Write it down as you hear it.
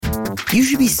You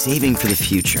should be saving for the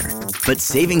future, but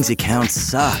savings accounts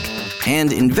suck,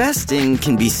 and investing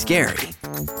can be scary.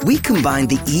 We combine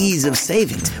the ease of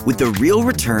savings with the real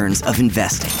returns of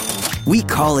investing. We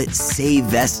call it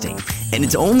SaveVesting, and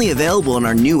it's only available in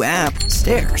our new app,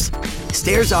 Stairs.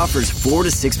 Stairs offers 4 to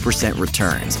 6%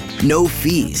 returns, no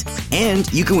fees, and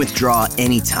you can withdraw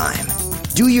anytime.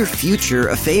 Do your future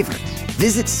a favor.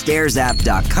 Visit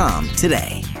StairsApp.com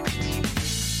today.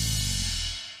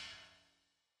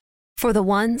 For the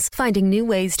ones finding new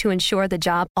ways to ensure the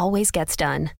job always gets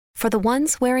done. For the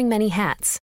ones wearing many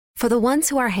hats. For the ones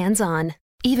who are hands-on,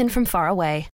 even from far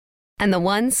away. And the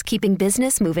ones keeping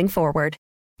business moving forward.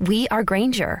 We are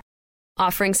Grainger,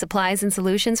 offering supplies and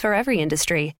solutions for every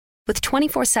industry, with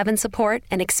 24/7 support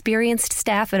and experienced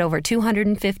staff at over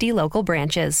 250 local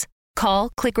branches. Call,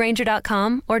 click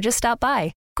Grainger.com, or just stop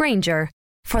by. Grainger,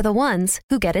 for the ones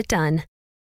who get it done.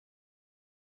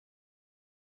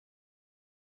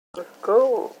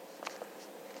 Go.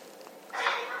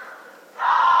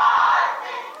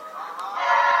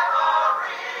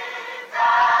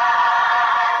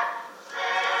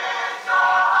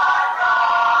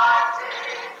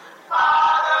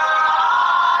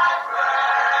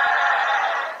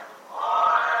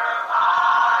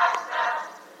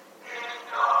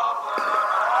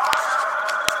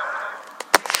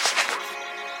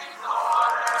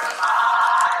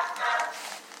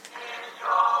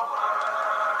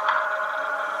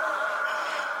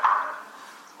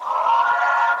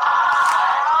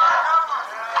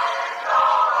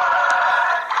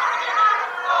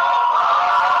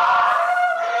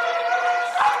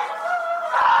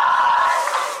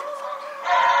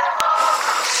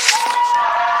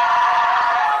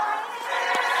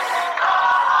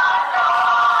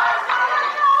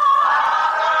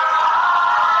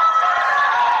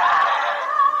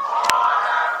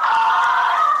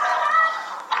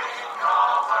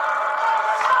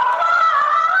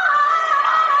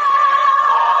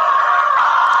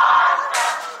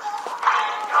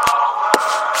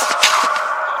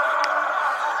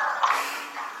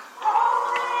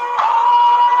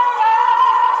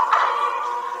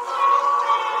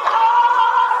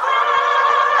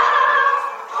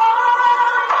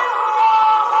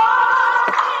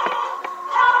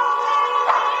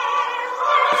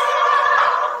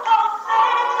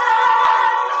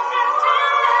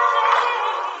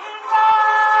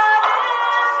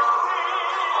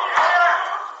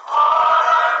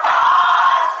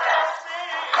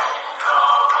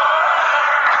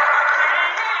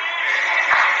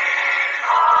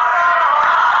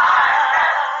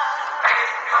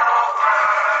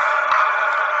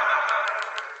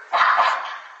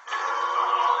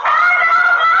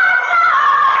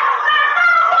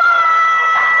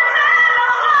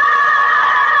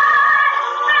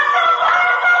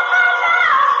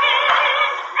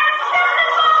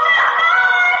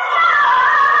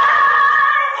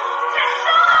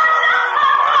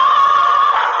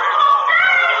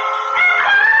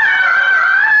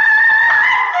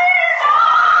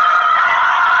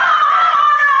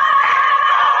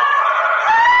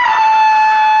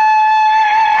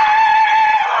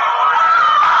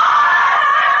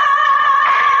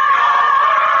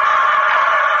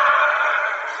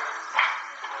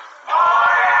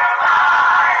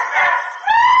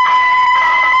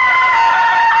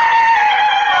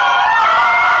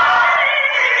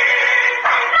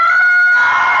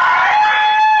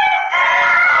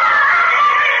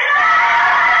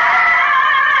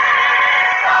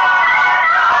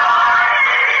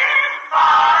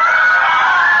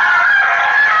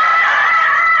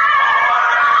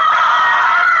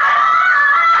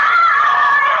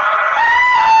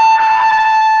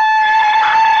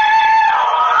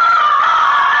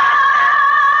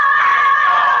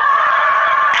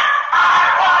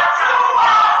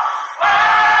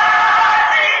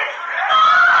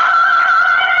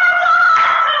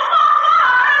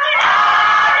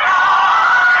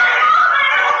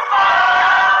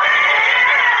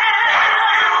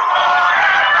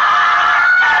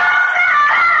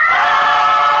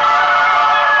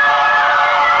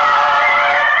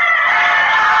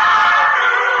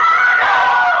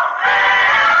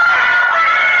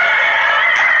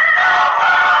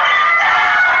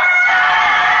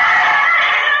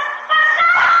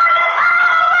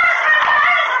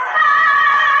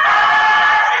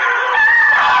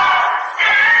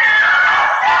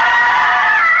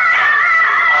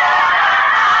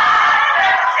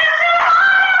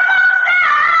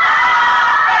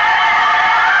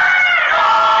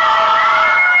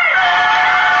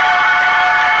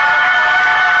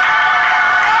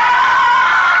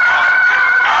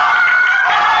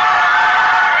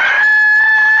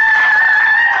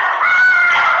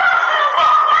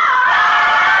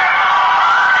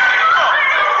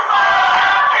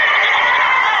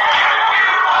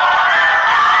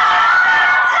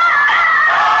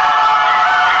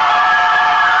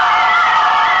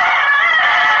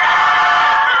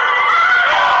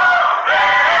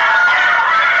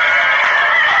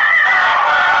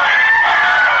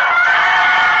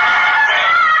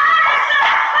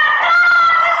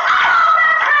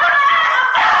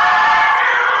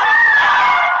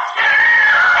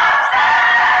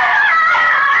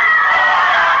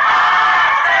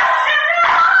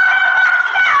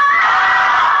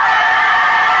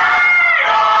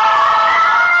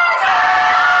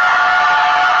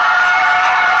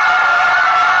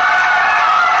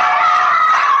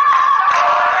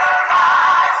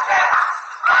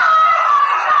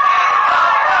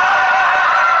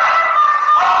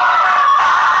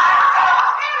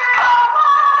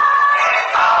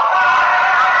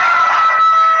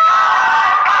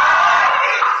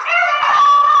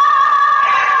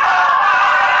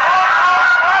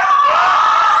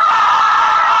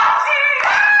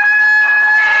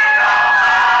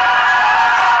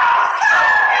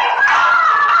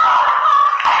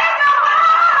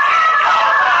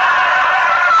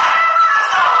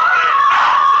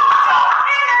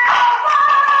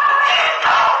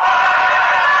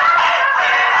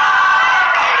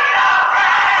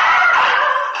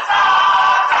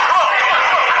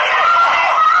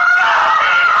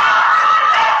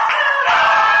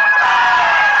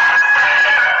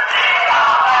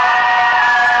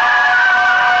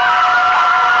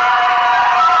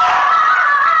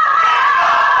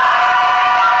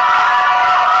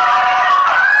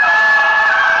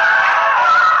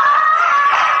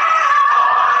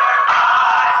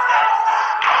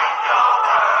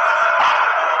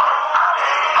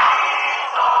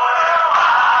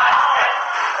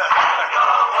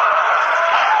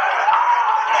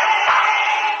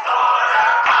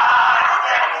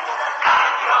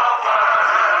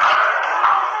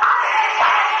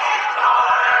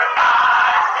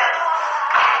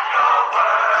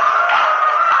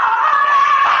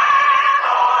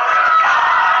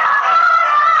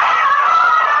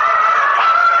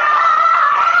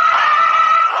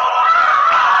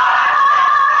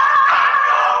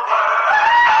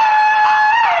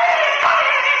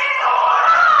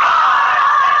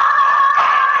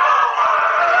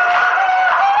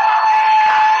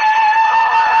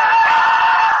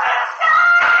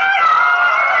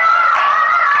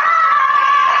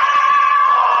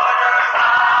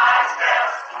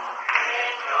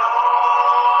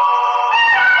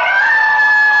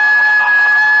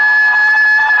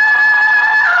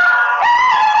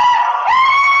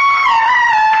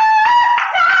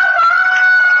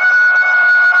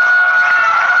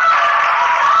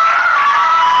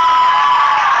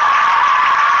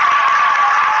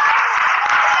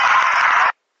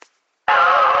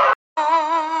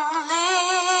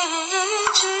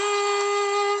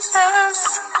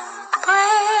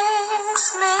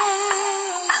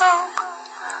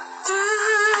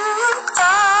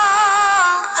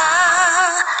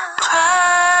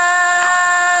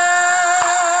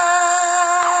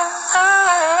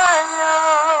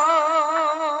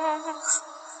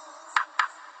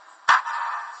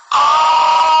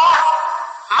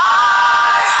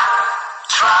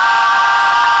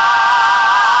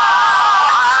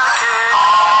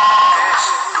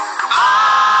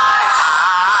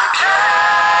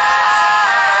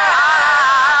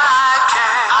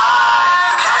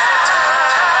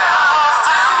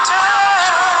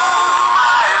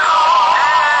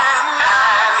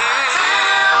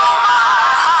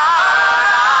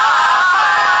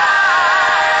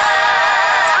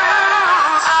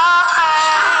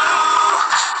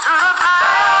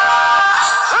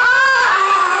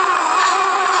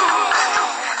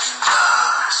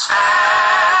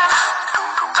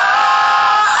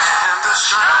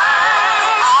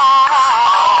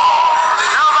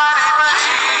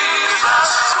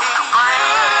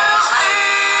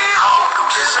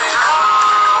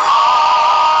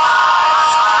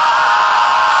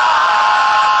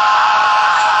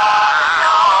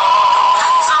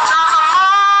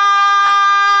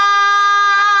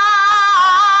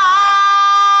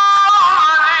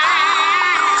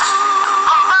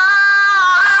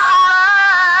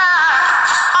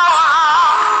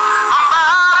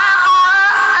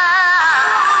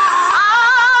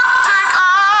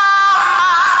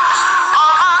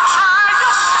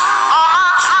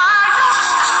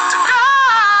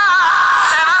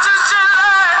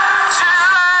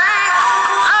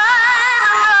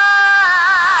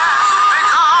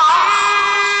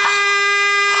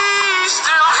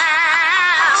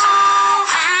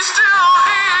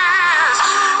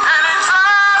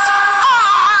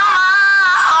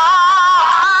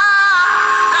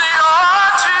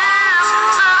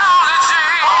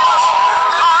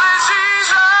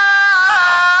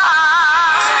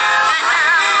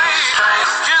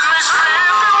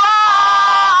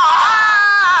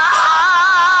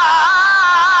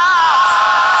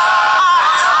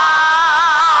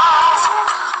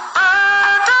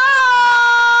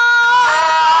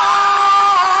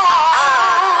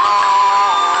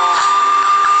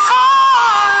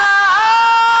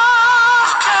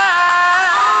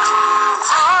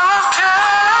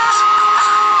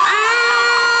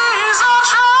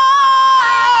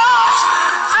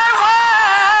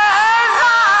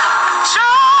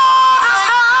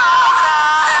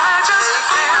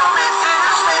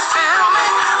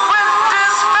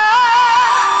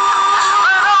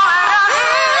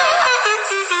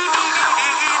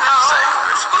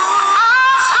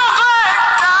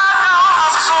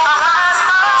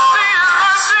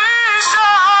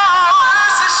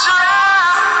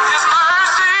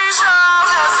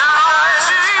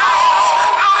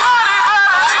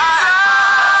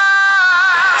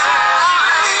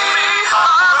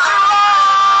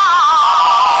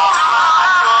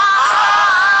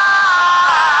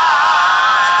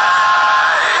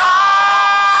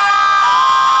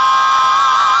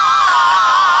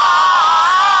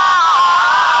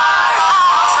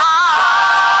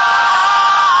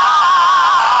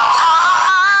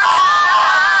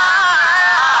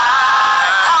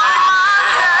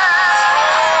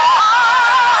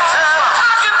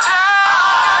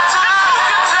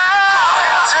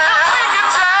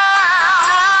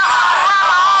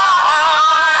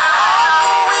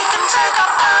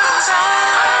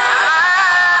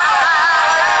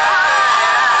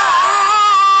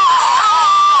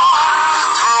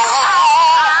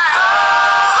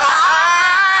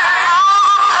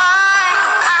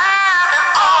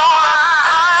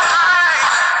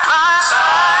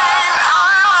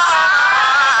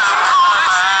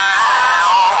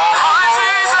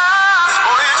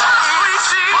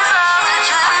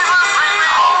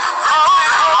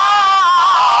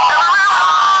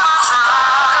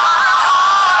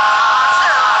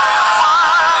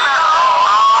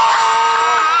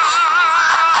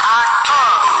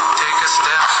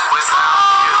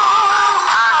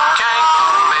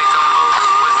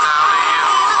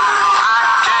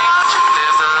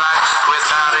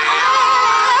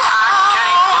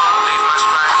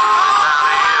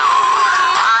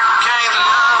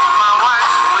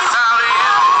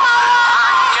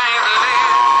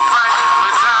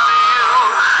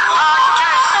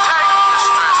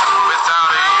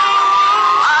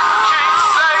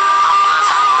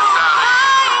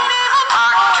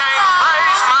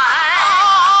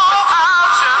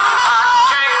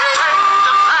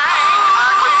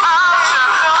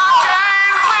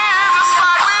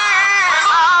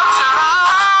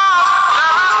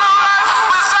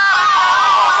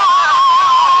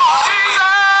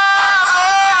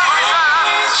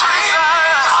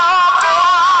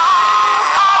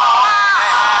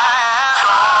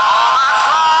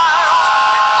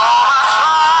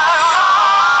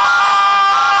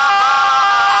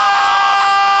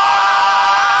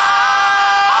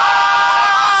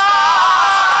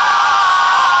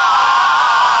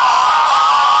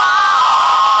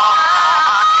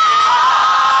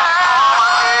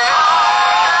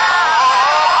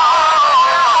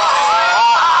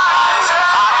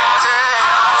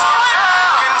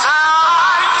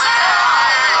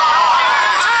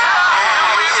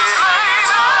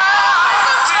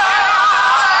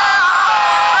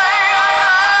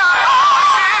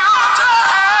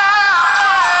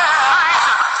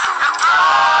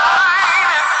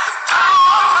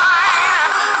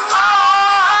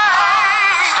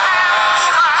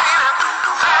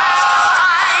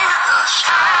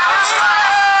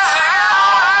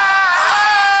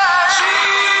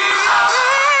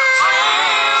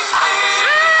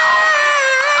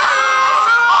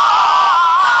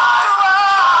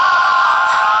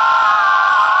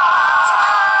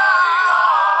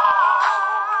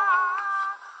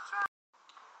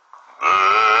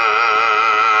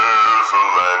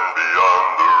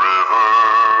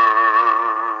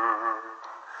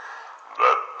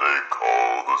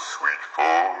 sweet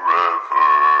forever.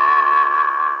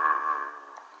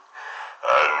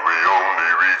 And we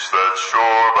only reach that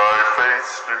shore by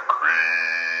faith's decree.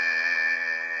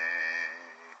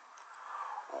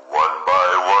 One by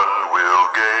one we'll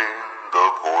gain the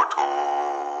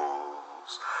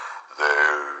portals,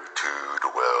 there to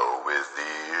dwell with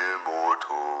the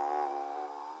immortals.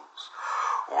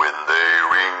 When they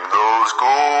ring those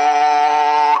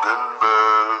golden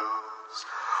bells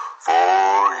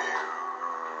for you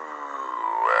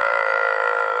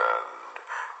and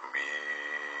me.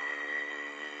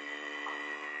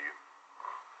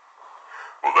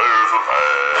 Well, there's a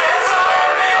land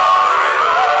beyond the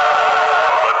river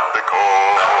that they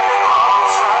call,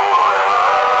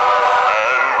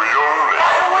 and we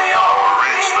only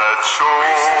reach that shore.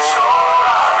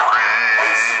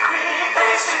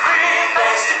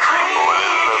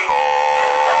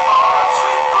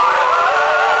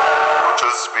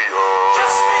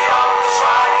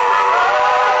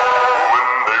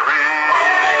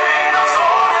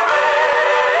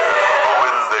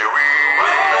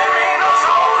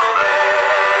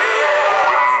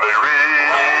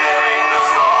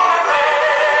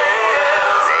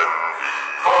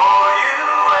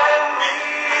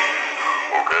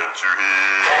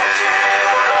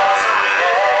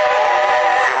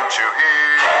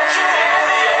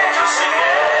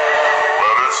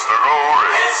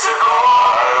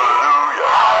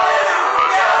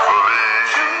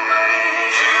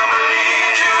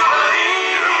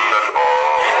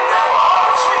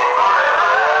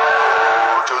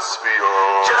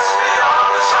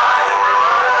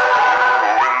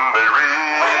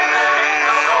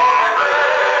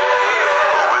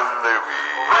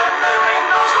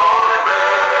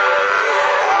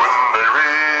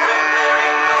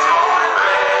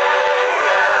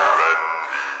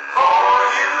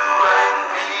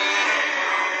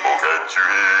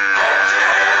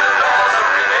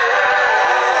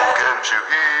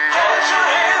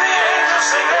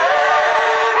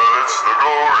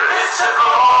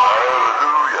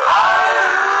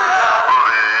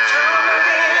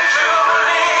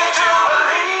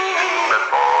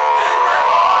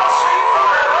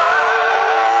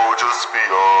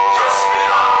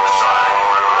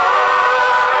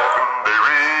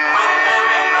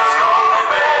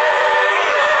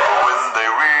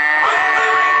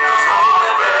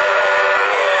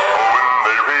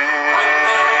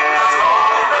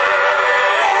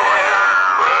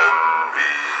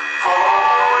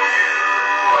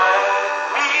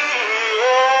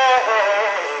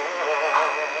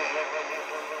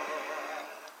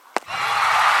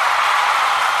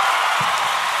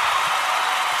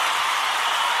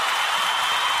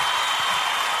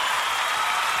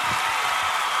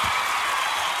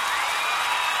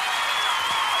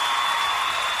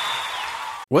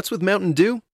 What's with Mountain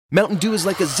Dew? Mountain Dew is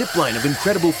like a zipline of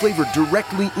incredible flavor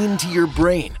directly into your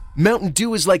brain. Mountain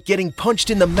Dew is like getting punched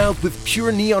in the mouth with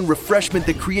pure neon refreshment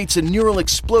that creates a neural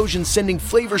explosion, sending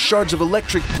flavor shards of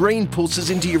electric brain pulses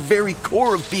into your very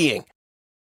core of being.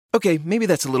 Okay, maybe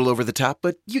that's a little over the top,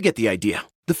 but you get the idea.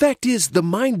 The fact is, the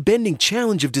mind-bending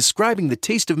challenge of describing the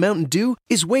taste of Mountain Dew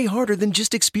is way harder than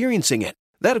just experiencing it.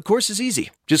 That, of course, is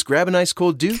easy. Just grab an ice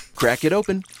cold Dew, crack it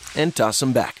open, and toss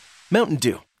them back. Mountain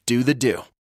Dew. Do the Dew.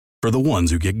 For the ones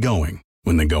who get going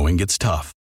when the going gets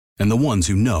tough, and the ones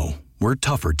who know we're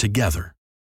tougher together.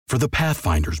 For the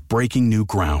Pathfinders breaking new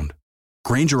ground,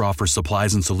 Grainger offers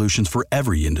supplies and solutions for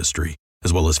every industry,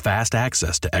 as well as fast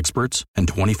access to experts and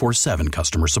 24/7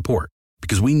 customer support.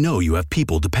 Because we know you have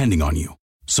people depending on you,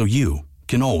 so you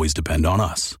can always depend on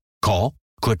us. Call,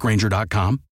 click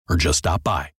Grainger.com, or just stop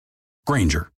by.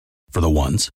 Grainger, for the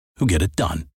ones who get it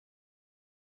done.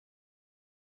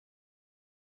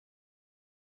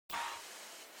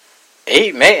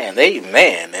 Amen,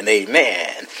 amen, and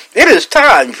amen. It is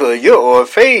time for your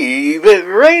favorite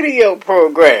radio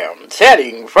program,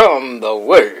 Chatting from the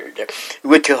Word,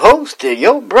 with your host,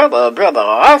 your brother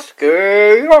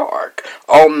Oscar York,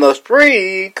 on the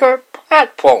Spreaker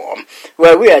platform,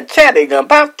 where we are chatting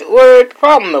about the Word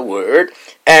from the Word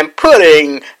and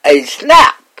putting a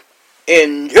snap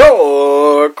in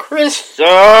your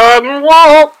Christian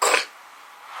walk.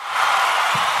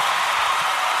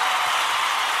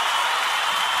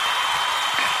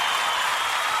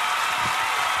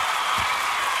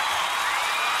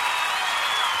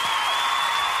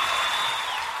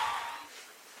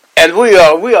 And we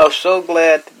are so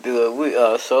glad to do it. We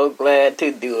are so glad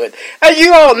to do it. And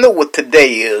you all know what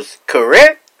today is,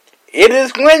 correct? It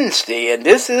is Wednesday, and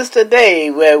this is the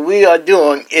day where we are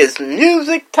doing It's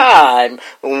Music Time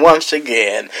once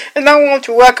again. And I want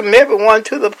to welcome everyone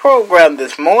to the program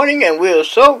this morning, and we're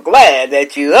so glad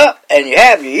that you're up and you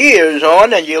have your ears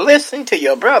on and you're listening to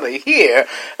your brother here,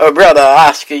 Brother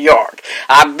Oscar York.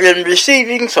 I've been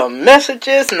receiving some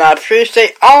messages, and I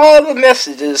appreciate all the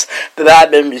messages that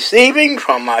I've been receiving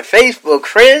from my Facebook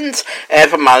friends and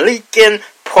from my LinkedIn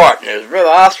partners. Brother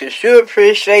Oscar sure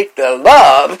appreciate the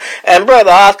love, and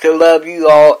Brother Oscar love you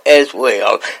all as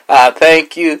well.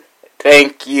 Thank you,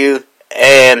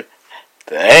 and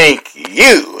thank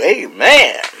you.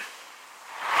 Amen.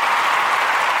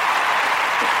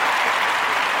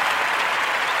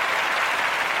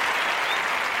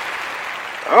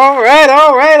 All right.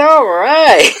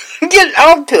 Getting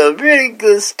off to a really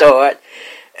good start,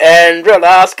 and Brother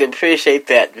Oscar appreciate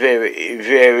that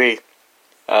very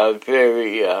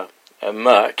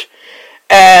much.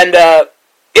 And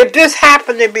if this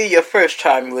happened to be your first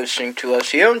time listening to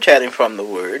us here on Chatting from the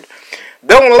Word,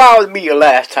 don't allow it to be your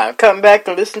last time. Come back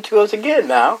and listen to us again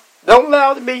now. Don't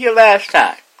allow it to be your last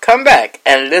time. Come back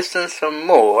and listen some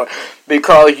more,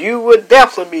 because you would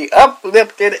definitely be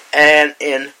uplifted and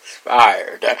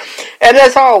inspired. And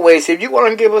as always, if you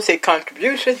want to give us a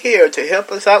contribution here to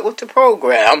help us out with the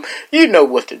program, you know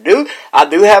what to do. I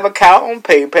do have an account on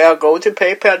PayPal. Go to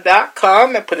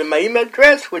paypal.com and put in my email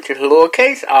address, which is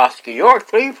lowercase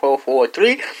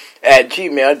OscarYork3443 at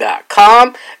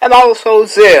gmail.com, and also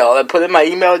Zelle, and put in my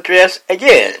email address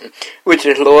again, which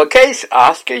is lowercase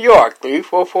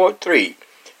OscarYork3443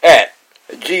 at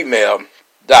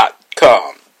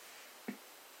gmail.com.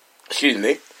 Excuse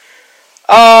me.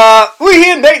 We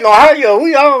here in Dayton, Ohio.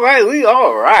 We all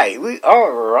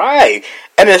right.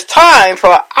 And it's time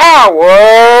for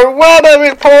our weather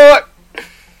report.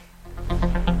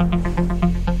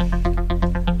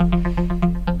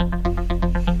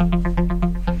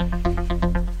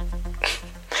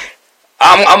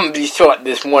 I'm going to be short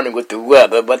this morning with the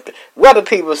weather, but the weather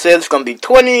people said it's going to be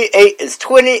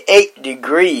 28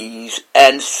 degrees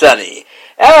and sunny.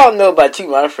 I don't know about you,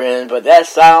 my friends, but that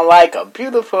sounds like a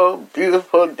beautiful,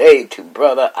 beautiful day to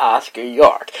Brother Oscar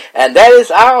York. And that is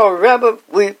our weather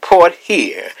report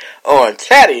here on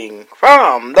Chatting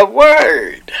from the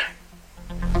Word.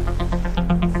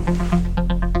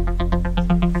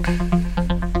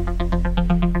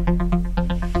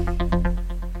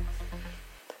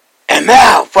 And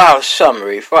now for our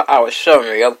summary.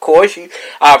 Of course,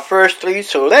 our first three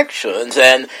selections,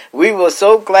 and we were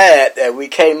so glad that we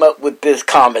came up with this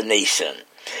combination.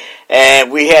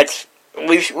 And we got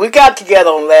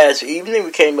together on last evening.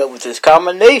 We came up with this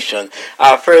combination.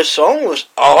 Our first song was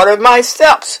 "Order My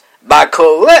Steps" by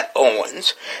Colette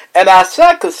Owens, and our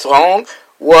second song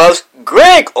was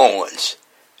Greg Owens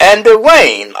and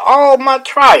Dwayne, "All My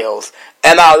Trials,"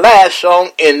 and our last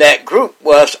song in that group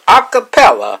was a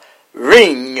cappella,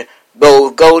 "Ring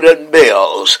Those Golden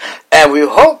Bells." And we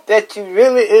hope that you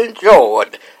really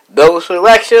enjoyed those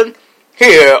selections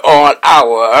here on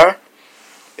our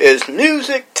It's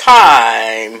Music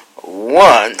Time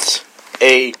once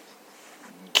again.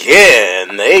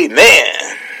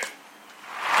 Amen.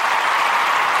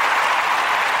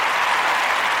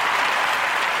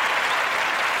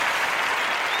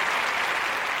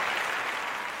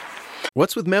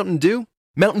 What's with Mountain Dew?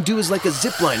 Mountain Dew is like a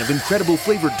zip line of incredible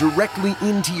flavor directly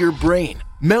into your brain.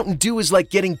 Mountain Dew is like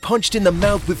getting punched in the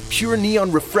mouth with pure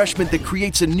neon refreshment that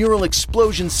creates a neural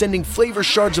explosion, sending flavor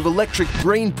shards of electric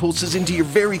brain pulses into your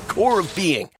very core of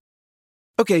being.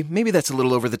 Okay, maybe that's a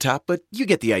little over the top, but you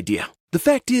get the idea. The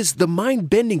fact is, the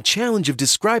mind-bending challenge of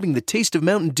describing the taste of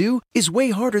Mountain Dew is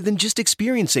way harder than just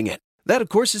experiencing it. That, of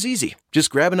course, is easy.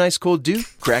 Just grab an ice cold Dew,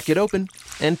 crack it open,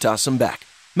 and toss them back.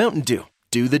 Mountain Dew.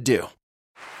 Do the Dew.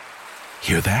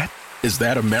 Hear that? Is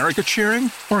that America cheering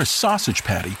or a sausage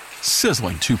patty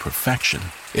sizzling to perfection?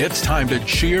 It's time to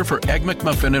cheer for Egg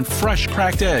McMuffin and fresh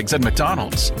cracked eggs at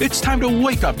McDonald's. It's time to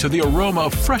wake up to the aroma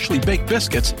of freshly baked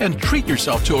biscuits and treat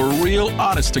yourself to a real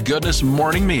honest-to-goodness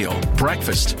morning meal.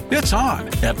 Breakfast. It's on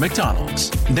at McDonald's.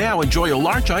 Now enjoy a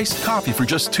large iced coffee for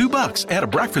just $2. Add a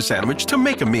breakfast sandwich to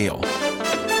make a meal.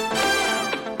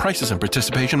 Prices and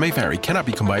participation may vary. Cannot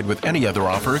be combined with any other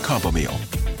offer or combo meal.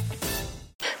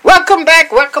 Welcome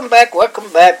back. We're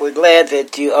glad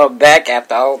that you are back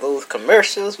after all those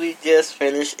commercials we just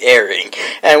finished airing.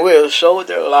 And we're so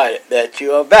delighted that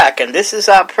you are back. And this is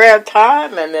our prayer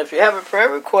time. And if you have a prayer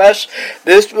request,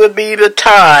 this would be the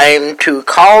time to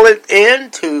call it in,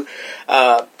 to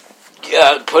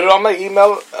put it on my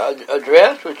email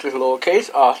address, which is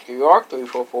lowercase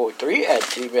OscarYork3443 at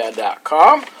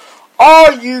gmail.com.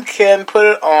 or you can put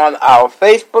it on our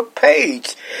Facebook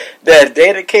page that's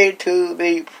dedicated to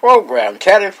the program,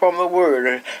 Chatting from the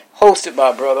Word, hosted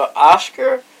by Brother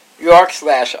Oscar York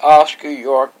 / Oscar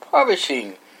York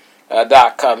Publishing.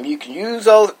 .com. You can use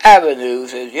those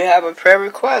avenues if you have a prayer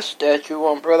request that you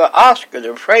want Brother Oscar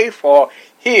to pray for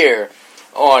here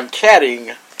on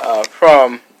Chatting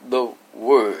from the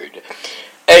Word.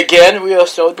 Again, we are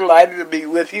so delighted to be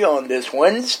with you on this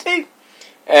Wednesday,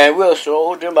 and we're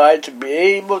so delighted to be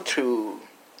able to,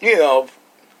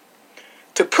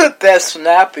 to put that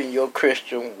snap in your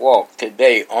Christian walk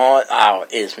today on our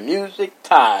It's Music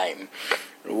Time,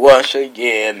 once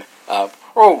again,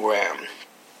 program.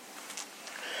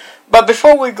 But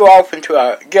before we get off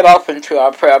into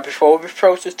our prayer, before we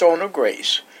approach the throne of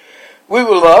grace, we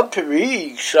would love to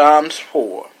read Psalms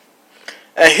 4.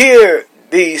 And here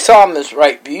the psalmist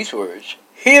write these words: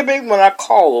 "Hear me when I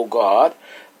call, O God,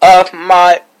 of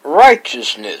my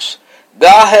righteousness.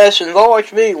 Thou hast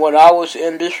enlarged me when I was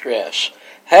in distress.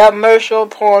 Have mercy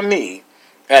upon me,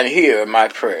 and hear my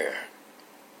prayer."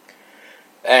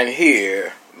 And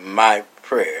hear my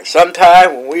prayer.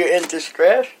 Sometimes when we're in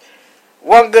distress,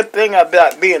 one good thing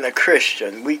about being a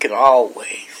Christian, we can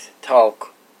always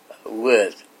talk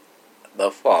with the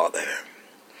Father.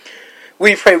 Will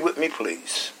you pray with me,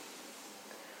 please?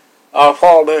 Our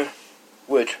Father,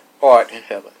 which art in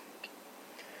heaven.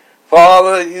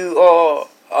 Father, you are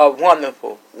a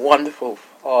wonderful, wonderful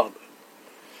Father.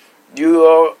 You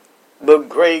are the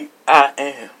great I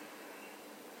am.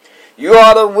 You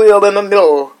are the wheel in the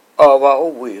middle of our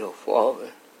wheel,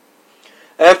 Father.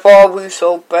 And Father, we're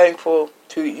so thankful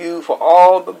to you for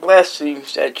all the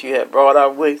blessings that you have brought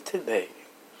our way today.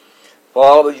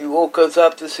 Father, you woke us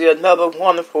up to see another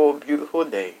wonderful, beautiful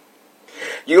day.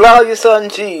 You allow your Son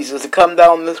Jesus to come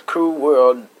down this cruel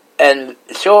world and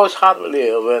show us how to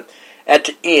live. And at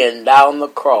the end, down the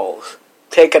cross,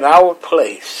 taking our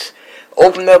place,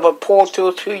 open up a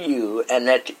portal to you, and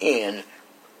at the end,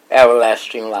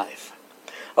 everlasting life.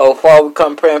 Oh, Father, we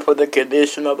come praying for the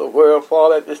condition of the world.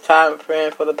 Father, at this time,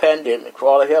 praying for the pandemic.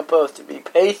 Father, help us to be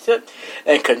patient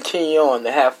and continue on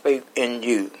to have faith in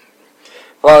you.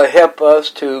 Father, help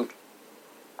us to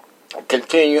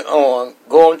continue on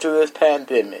going through this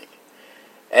pandemic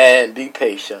and be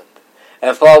patient.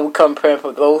 And Father, we come praying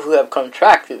for those who have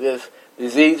contracted this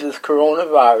disease, this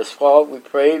coronavirus. Father, we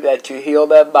pray that you heal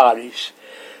their bodies.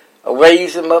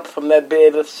 Raise them up from that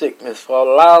bed of sickness. Father,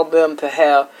 allow them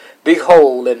to be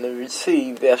whole and to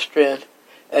receive their strength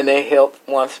and their health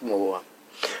once more.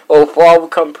 Oh, Father, we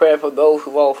come praying for those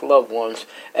who lost loved ones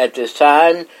at this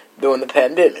time during the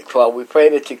pandemic. Father, we pray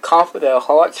that you comfort their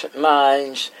hearts and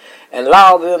minds and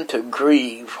allow them to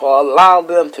grieve. Father, allow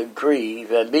them to grieve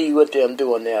and be with them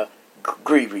during their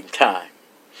grieving time.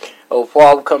 Oh,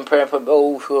 Father, we come praying for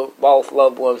those who have lost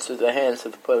loved ones to the hands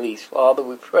of the police. Father,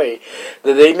 we pray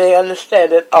that they may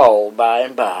understand it all by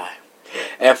and by.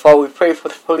 And Father, we pray for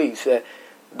the police, the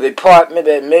department,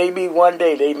 that maybe one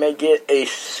day they may get a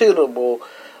suitable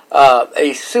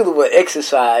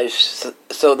exercise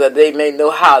so that they may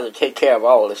know how to take care of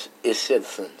all its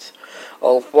citizens.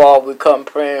 Oh, Father, we come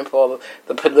praying for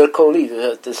the political leaders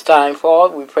at this time,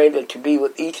 Father. We pray that you be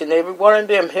with each and every one of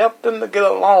them. Help them to get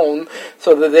along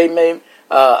so that they may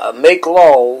make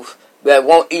laws that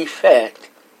won't affect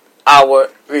our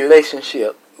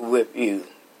relationship with you.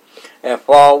 And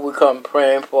Father, we come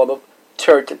praying for the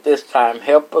church at this time.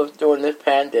 Help us during this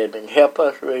pandemic. Help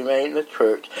us remain the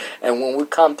church. And when we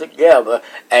come together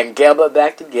and gather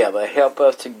back together, help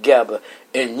us together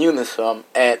in unison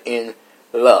and in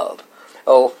love.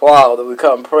 Oh, Father, we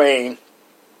come praying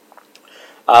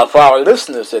for our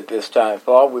listeners at this time.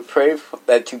 Father, we pray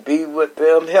that you be with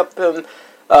them. Help them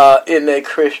in their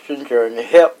Christian journey.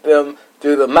 Help them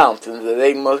through the mountains that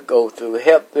they must go through.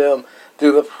 Help them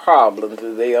through the problems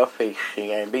that they are facing,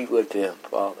 and be with them,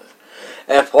 Father.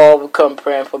 And Father, we come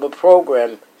praying for the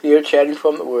program here, Chatting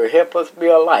from the Word. Help us be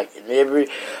a light in every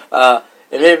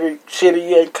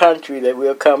city and country that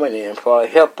we're coming in. Father,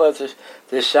 help us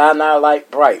to shine our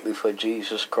light brightly for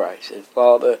Jesus Christ. And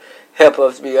Father, help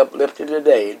us be uplifted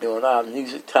today during our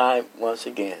music time once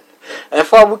again. And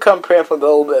Father, we come praying for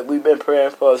those that we've been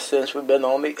praying for since we've been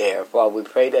on the air. Father, we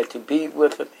pray that you be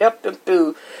with them. Help them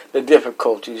through the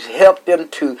difficulties. Help them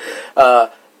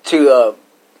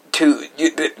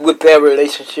with their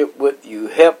relationship with you.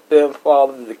 Help them,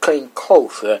 Father, to cling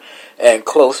closer and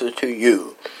closer to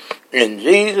you. In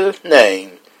Jesus'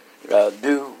 name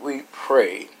do we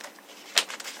pray.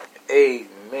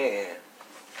 Amen.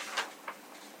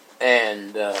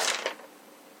 And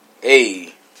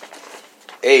amen.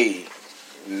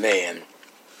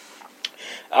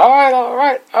 All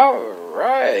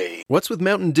right. What's with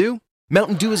Mountain Dew?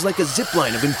 Mountain Dew is like a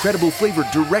zipline of incredible flavor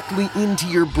directly into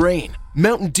your brain.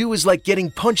 Mountain Dew is like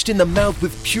getting punched in the mouth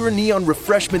with pure neon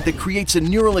refreshment that creates a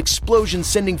neural explosion,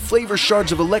 sending flavor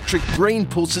shards of electric brain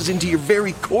pulses into your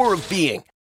very core of being.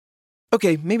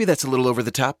 Okay, maybe that's a little over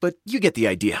the top, but you get the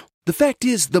idea. The fact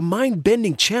is, the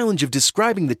mind-bending challenge of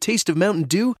describing the taste of Mountain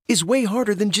Dew is way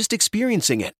harder than just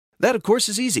experiencing it. That, of course,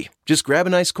 is easy. Just grab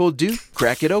an ice cold Dew,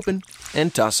 crack it open,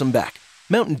 and toss them back.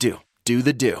 Mountain Dew. Do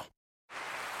the Dew.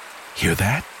 Hear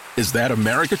that? Is that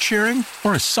America cheering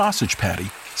or a sausage patty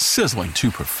sizzling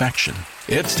to perfection?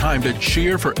 It's time to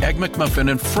cheer for Egg McMuffin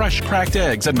and fresh cracked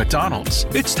eggs at McDonald's.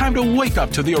 It's time to wake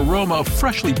up to the aroma of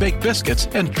freshly baked biscuits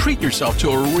and treat yourself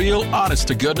to a real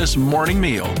honest-to-goodness morning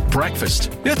meal.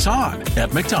 Breakfast, it's on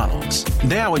at McDonald's.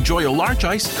 Now enjoy a large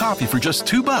iced coffee for just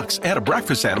 $2. Add a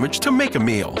breakfast sandwich to make a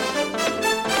meal.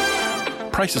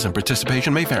 Prices and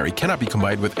participation may vary. Cannot be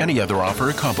combined with any other offer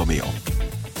or combo meal.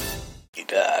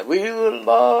 We would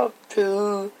love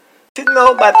to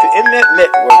know about the internet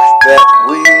networks that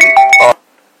we are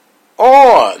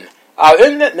on. Our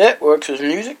internet networks is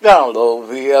Music Download,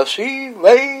 VLC,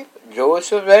 Wave, Joy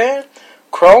Savan,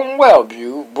 Chrome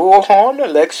WebView, Bullhorn,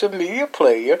 Alexa Media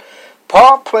Player,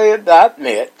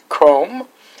 PowerPlayer.net, Chrome,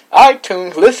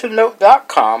 iTunes,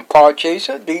 ListenNote.com,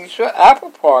 Podchaser, Deezer,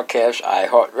 Apple Podcasts,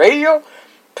 iHeartRadio,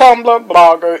 Tumblr,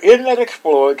 Blogger, Internet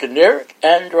Explorer, generic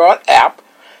Android app,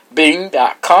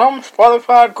 Bing.com,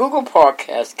 Spotify, Google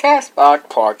Podcasts, Castbox,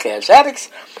 Podcast Addicts,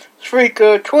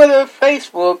 Spreaker, Twitter,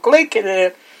 Facebook,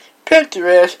 LinkedIn,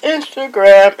 Pinterest,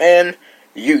 Instagram, and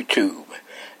YouTube.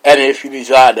 And if you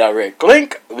desire a direct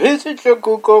link, visit your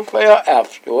Google Play or App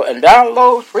Store and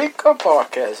download Spreaker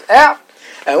Podcast app.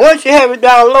 And once you have it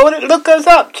downloaded, look us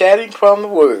up, Chatting from the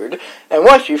Word. And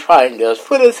once you find us,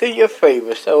 put us in your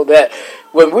favorites so that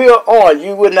when we are on,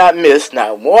 you will not miss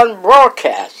not one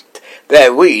broadcast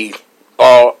that we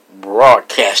are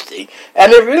broadcasting.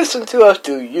 And if you listen to us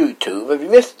through YouTube,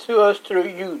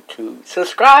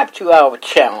 subscribe to our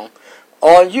channel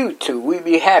on YouTube. We'd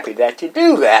be happy that you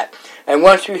do that. And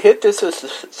once you hit this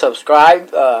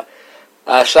subscribe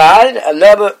sign,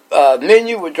 another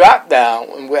menu will drop down,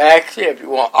 and we'll ask you if you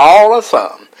want all or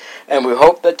some. And we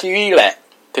hope that you elect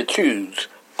to choose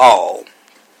all.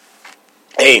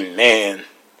 Amen.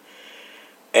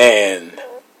 And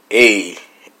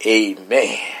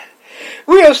amen.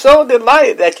 We are so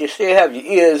delighted that you still have your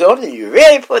ears on and you're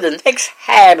ready for the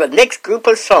next group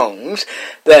of songs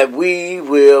that we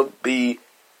will be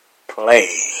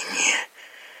playing.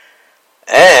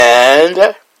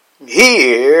 And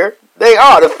here they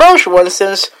are. The first one,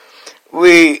 since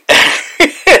we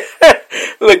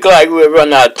look like we'll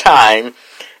run out of time,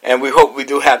 and we hope we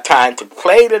do have time to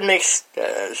play the next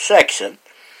section.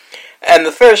 And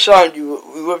the first song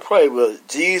we would play was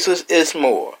Jesus Is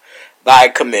More by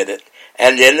Committed.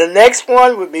 And then the next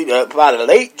one would be by the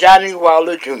late Johnny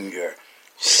Waller Jr.,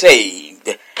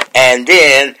 Saved. And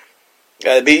then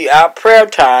be our prayer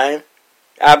time,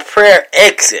 our prayer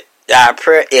exit. Not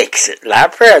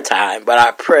prayer time, but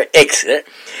our prayer exit.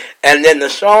 And then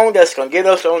the song that's going to get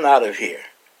us on out of here,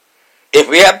 if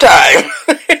we have time,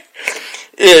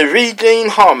 is Regine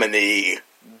Harmony,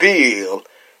 Build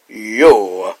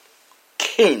Your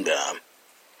Kingdom.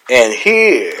 And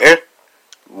here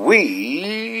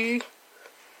we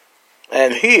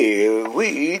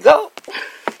go.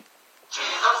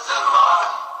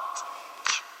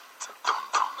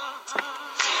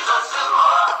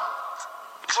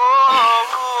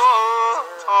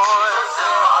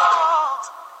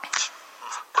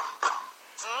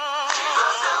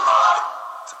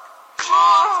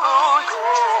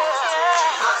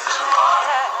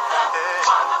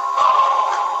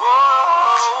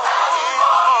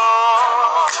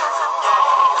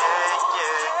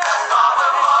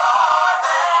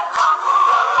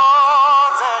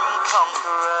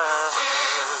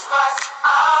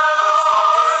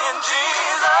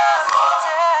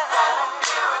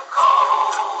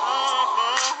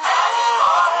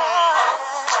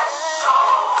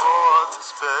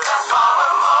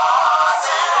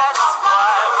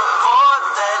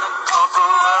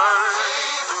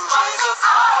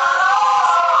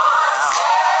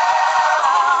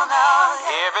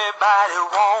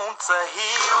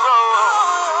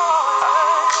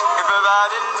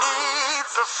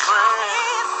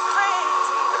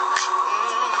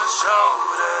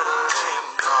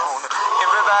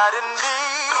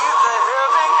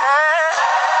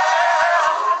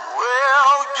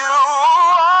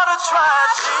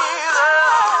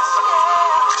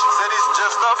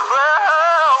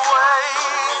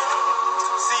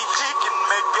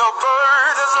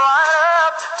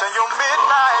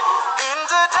 Midnight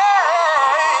into day.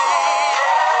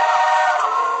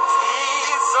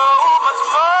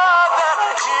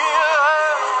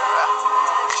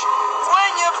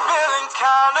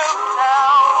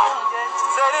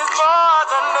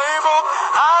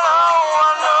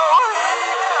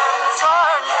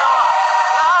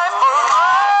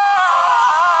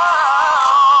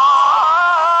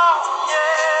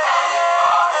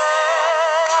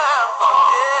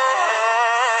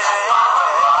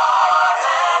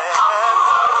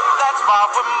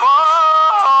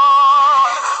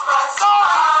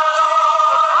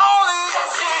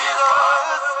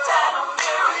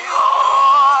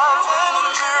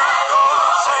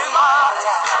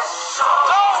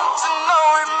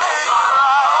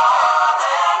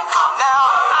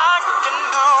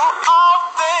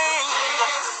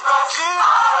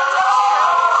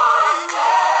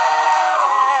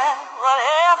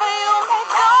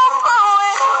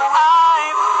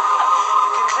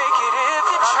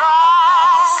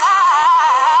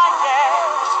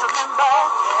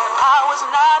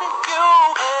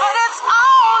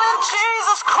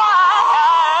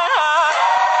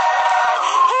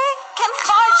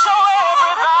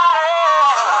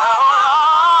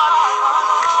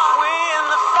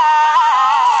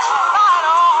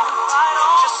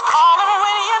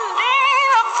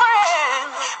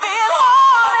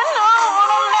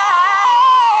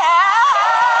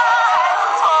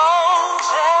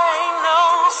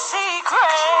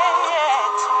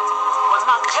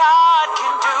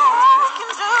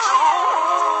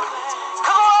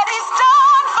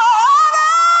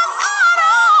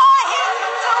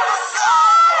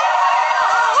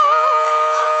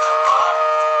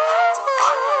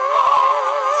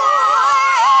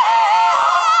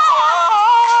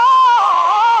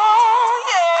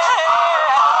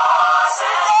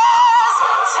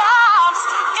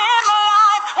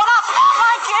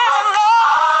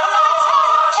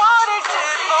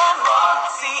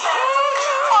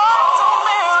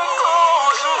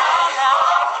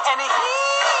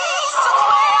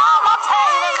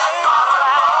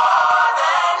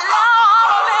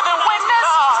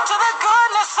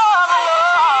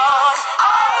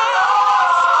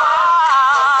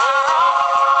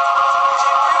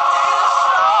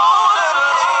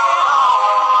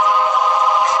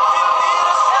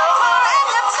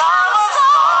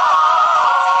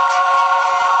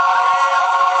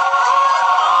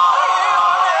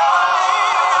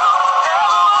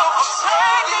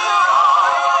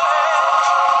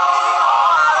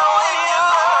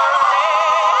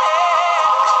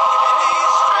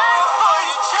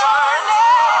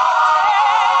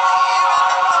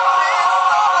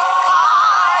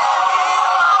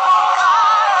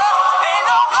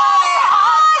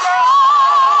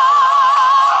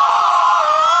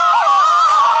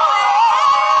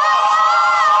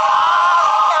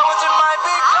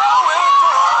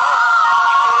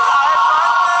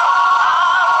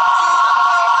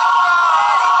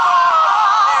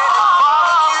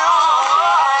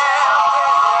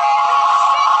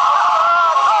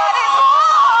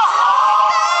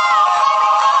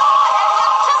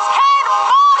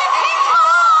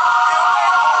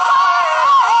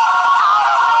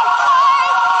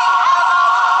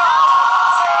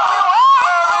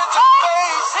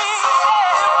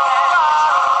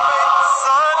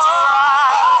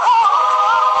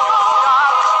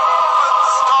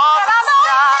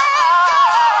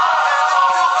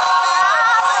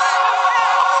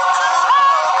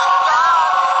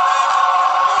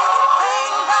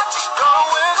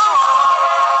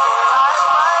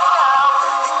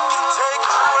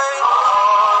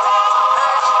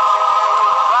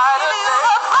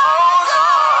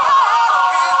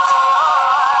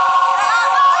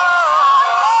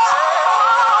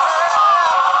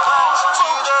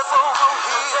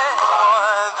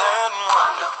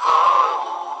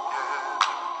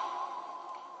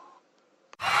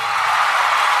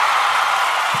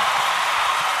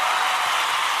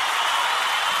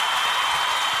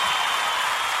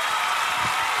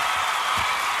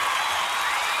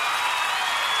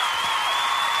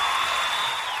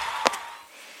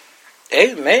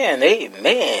 Amen,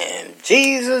 amen.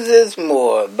 Jesus is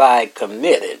more by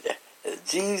committed.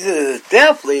 Jesus is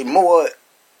definitely more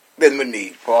than we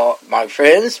need, for my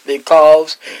friends,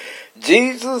 because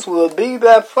Jesus will be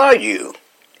there for you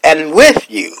and with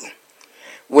you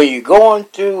when you're going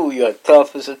through your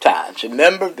toughest of times.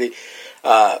 Remember the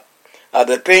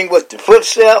thing with the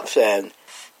footsteps and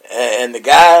the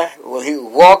guy, when he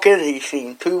was walking, he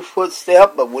seen 2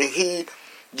 footsteps, but when he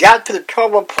got to the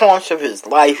trouble points of his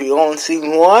life, he only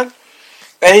seen one.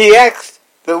 And he asked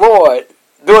the Lord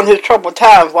during his troubled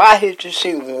times, why did you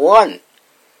see one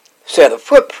set of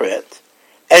footprints?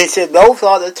 And he said, those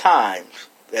are the times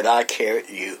that I carried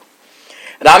you.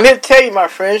 And I'm here to tell you, my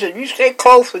friends, that you stay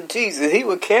close with Jesus, he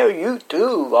will carry you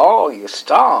through all your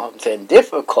storms and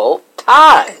difficult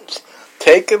times.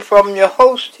 Take it from your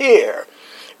host here,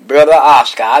 Brother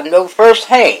Oscar. I know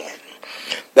firsthand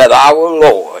that our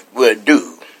Lord will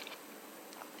do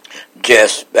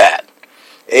just that.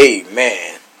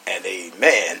 Amen and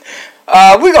amen.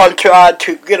 We're going to try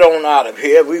to get on out of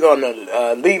here. We're going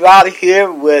to leave out of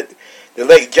here with the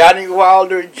late Johnny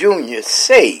Wilder Jr.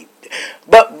 saved.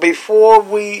 But before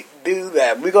we do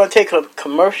that, we're going to take a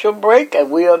commercial break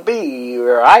and we'll be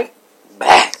right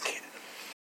back.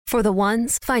 For the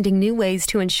ones finding new ways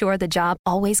to ensure the job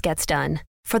always gets done.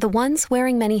 For the ones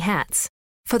wearing many hats.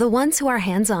 For the ones who are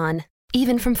hands-on,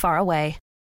 even from far away.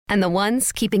 And the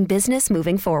ones keeping business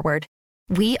moving forward.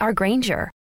 We are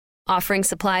Grainger, offering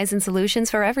supplies and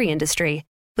solutions for every industry,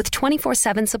 with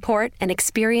 24/7 support and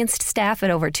experienced staff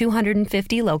at over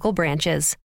 250 local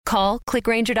branches. Call, click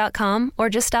Grainger.com, or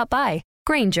just stop by.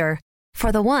 Grainger,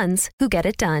 for the ones who get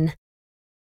it done.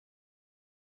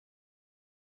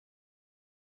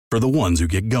 For the ones who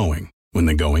get going when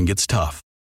the going gets tough,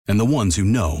 and the ones who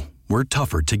know we're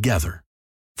tougher together.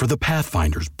 For the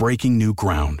Pathfinders breaking new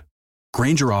ground,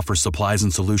 Grainger offers supplies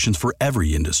and solutions for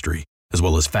every industry, as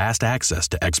well as fast access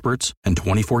to experts and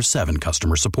 24/7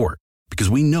 customer support. Because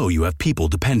we know you have people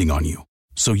depending on you,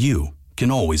 so you can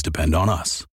always depend on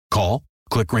us. Call,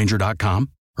 click Grainger.com,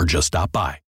 or just stop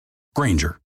by.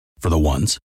 Grainger, for the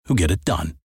ones who get it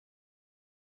done.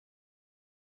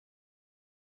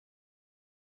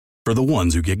 For the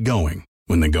ones who get going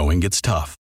when the going gets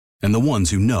tough, and the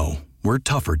ones who know we're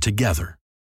tougher together.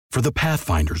 For the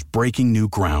Pathfinders breaking new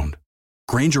ground,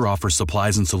 Grainger offers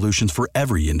supplies and solutions for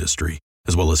every industry,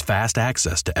 as well as fast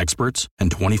access to experts and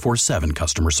 24/7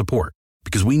 customer support.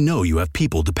 Because we know you have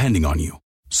people depending on you,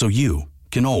 so you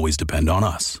can always depend on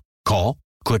us. Call,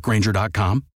 click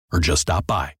Grainger.com, or just stop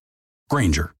by.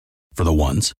 Grainger, for the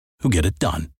ones who get it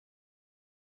done.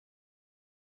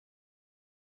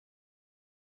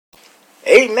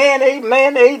 Amen,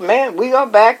 amen, amen. We are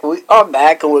back,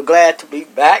 and we're glad to be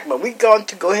back. But we're going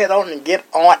to go ahead on and get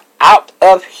on out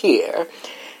of here.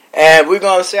 And we're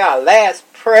going to say our last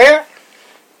prayer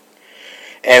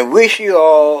and wish you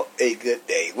all a good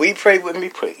day. We pray with me,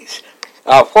 please.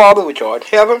 Our Father, which art in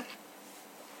heaven,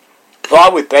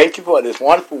 Father, we thank you for this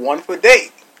wonderful, wonderful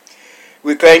day.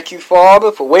 We thank you,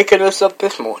 Father, for waking us up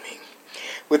this morning.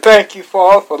 We thank you,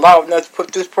 Father, for allowing us to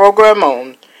put this program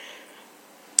on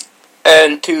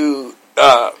and to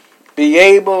be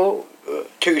able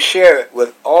to share it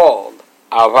with all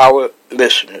of our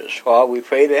listeners. Father, we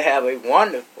pray to have a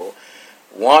wonderful,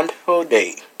 wonderful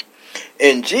day.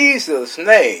 In Jesus'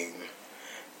 name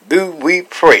do we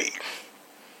pray.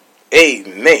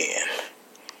 Amen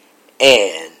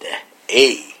and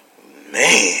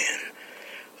amen.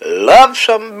 Love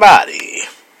somebody.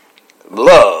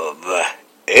 Love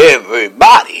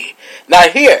everybody. Now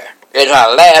here is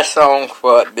our last song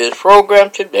for this program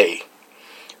today,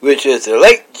 which is the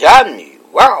late Johnny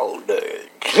Wilder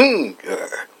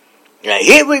Jr. Now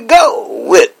here we go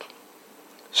with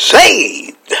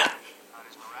Saved.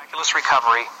 Miraculous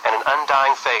recovery and an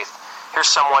undying faith. Here's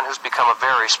someone who's become a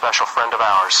very special friend of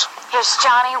ours. Here's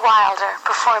Johnny Wilder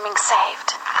performing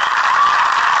Saved.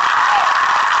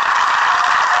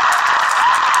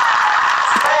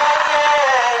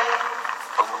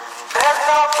 There's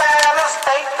no better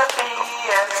state to be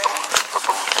in.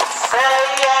 Say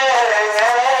yeah.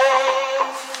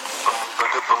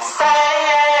 Say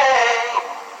yeah.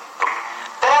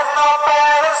 There's no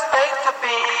better state to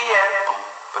be in.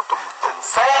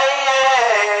 Say yeah.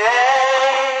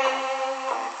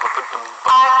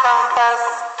 I confess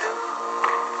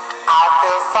I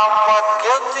feel somewhat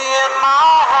guilty in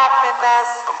my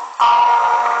happiness.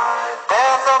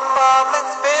 There's a bubbling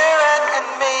spirit in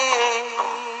me.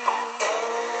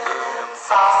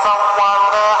 Some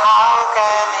wonder how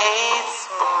can he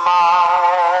smile.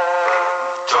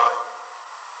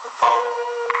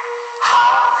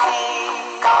 How he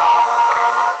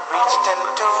reached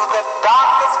into the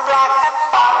darkest black and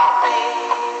found me.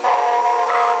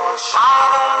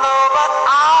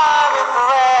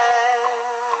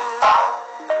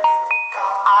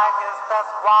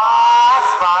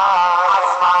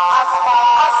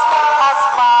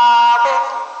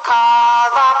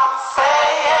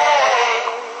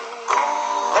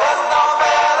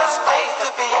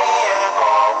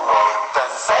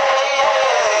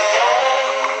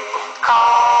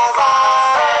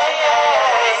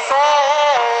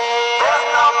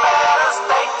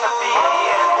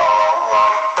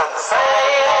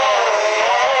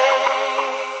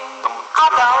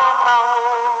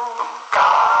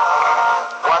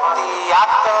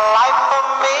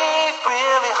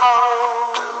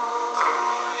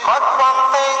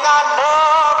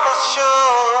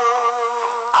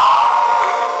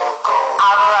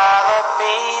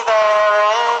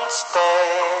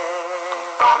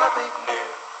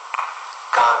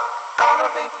 Gonna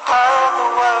be part of the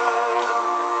world.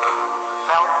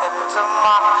 Melt into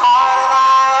my heart and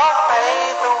I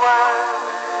obey the word.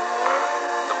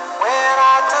 When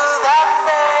I do that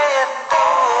day and do,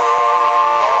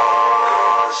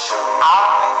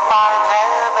 I'll be find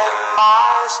heaven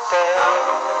my stay.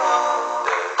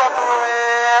 The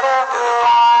bread of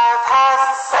life has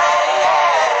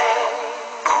saved.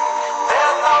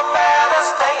 There's no better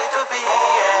state to be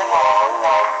in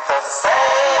than say.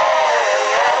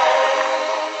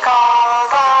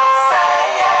 Cause I say,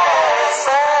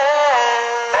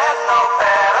 there's no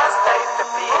better state to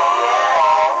be in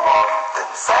than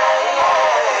say,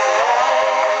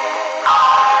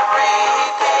 I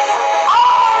redeem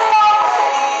all of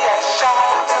creation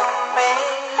to me.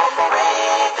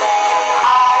 Redeem,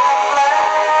 I am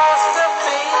blessed to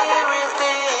be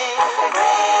redeemed.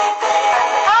 Redeem,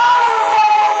 and I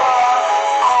was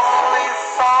only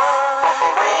fun.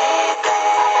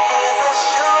 Redeem is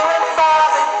assurance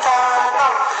of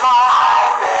eternal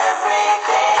life.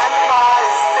 Redeem, and by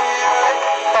the Spirit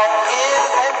that is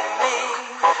in me.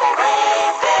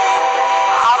 Redeem,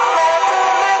 I'm led to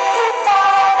live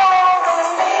eternal to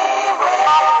see when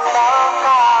I love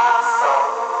God.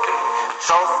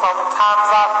 So sometimes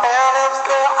I fail him,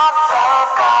 still I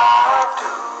love God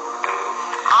too.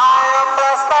 I am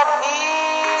blessed that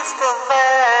he's still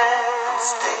there.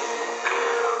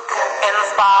 In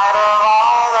spite of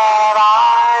all that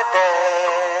I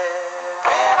did.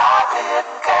 When I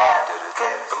didn't care.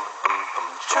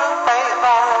 True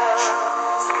favor.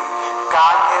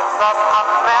 God gives us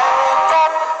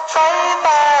unmerited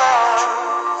favor.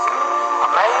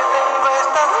 Amazing grace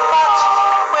does much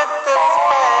with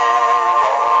despair.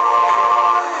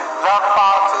 Love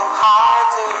far too high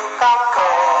to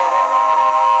compare.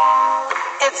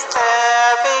 It's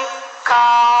there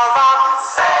because I'm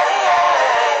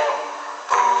saying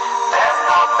there's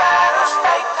no better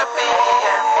state to be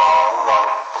in.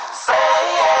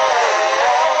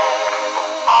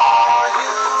 All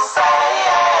you say,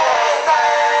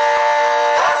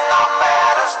 there's no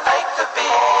better state to be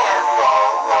in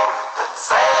than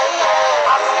say,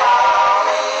 I'm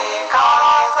sorry,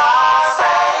 cause I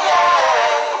say,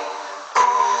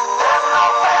 there's no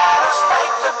better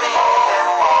state to be in.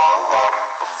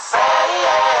 Say,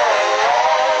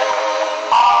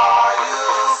 all you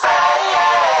say,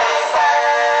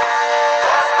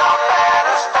 there's no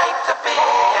better state to be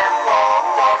in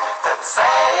than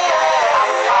say,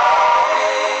 I'm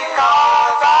sorry,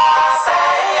 cause I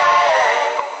say,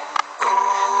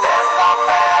 there's no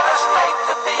better state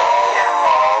to be in.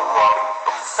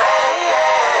 Say,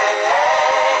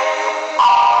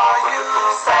 all you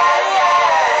say,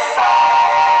 there's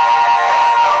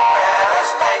no better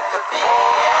state to be in.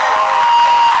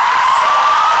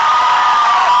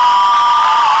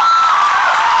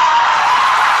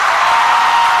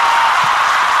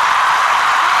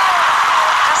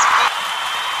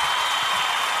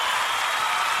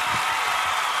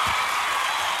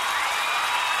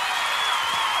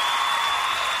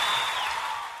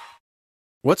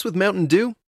 What's with Mountain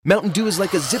Dew? Mountain Dew is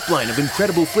like a zipline of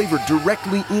incredible flavor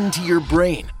directly into your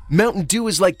brain. Mountain Dew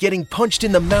is like getting punched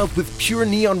in the mouth with pure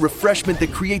neon refreshment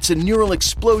that creates a neural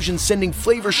explosion, sending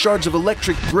flavor shards of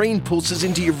electric brain pulses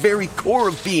into your very core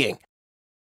of being.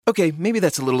 Okay, maybe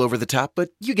that's a little over the top, but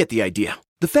you get the idea.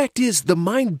 The fact is, the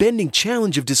mind-bending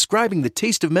challenge of describing the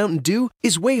taste of Mountain Dew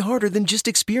is way harder than just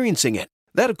experiencing it.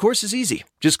 That, of course, is easy.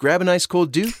 Just grab an ice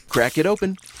cold Dew, crack it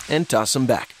open, and toss them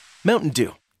back. Mountain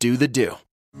Dew. Do the Dew.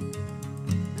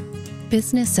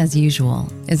 Business as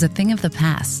usual is a thing of the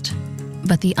past,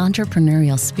 but the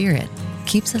entrepreneurial spirit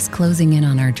keeps us closing in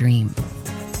on our dream.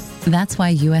 That's why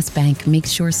U.S. Bank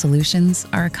makes sure solutions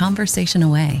are a conversation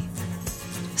away,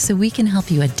 so we can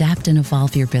help you adapt and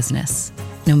evolve your business,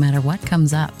 no matter what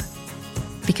comes up.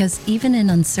 Because even in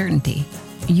uncertainty,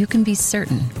 you can be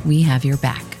certain we have your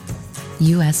back.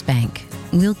 U.S. Bank.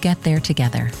 We'll get there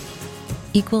together.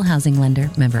 Equal housing lender,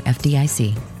 member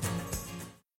FDIC.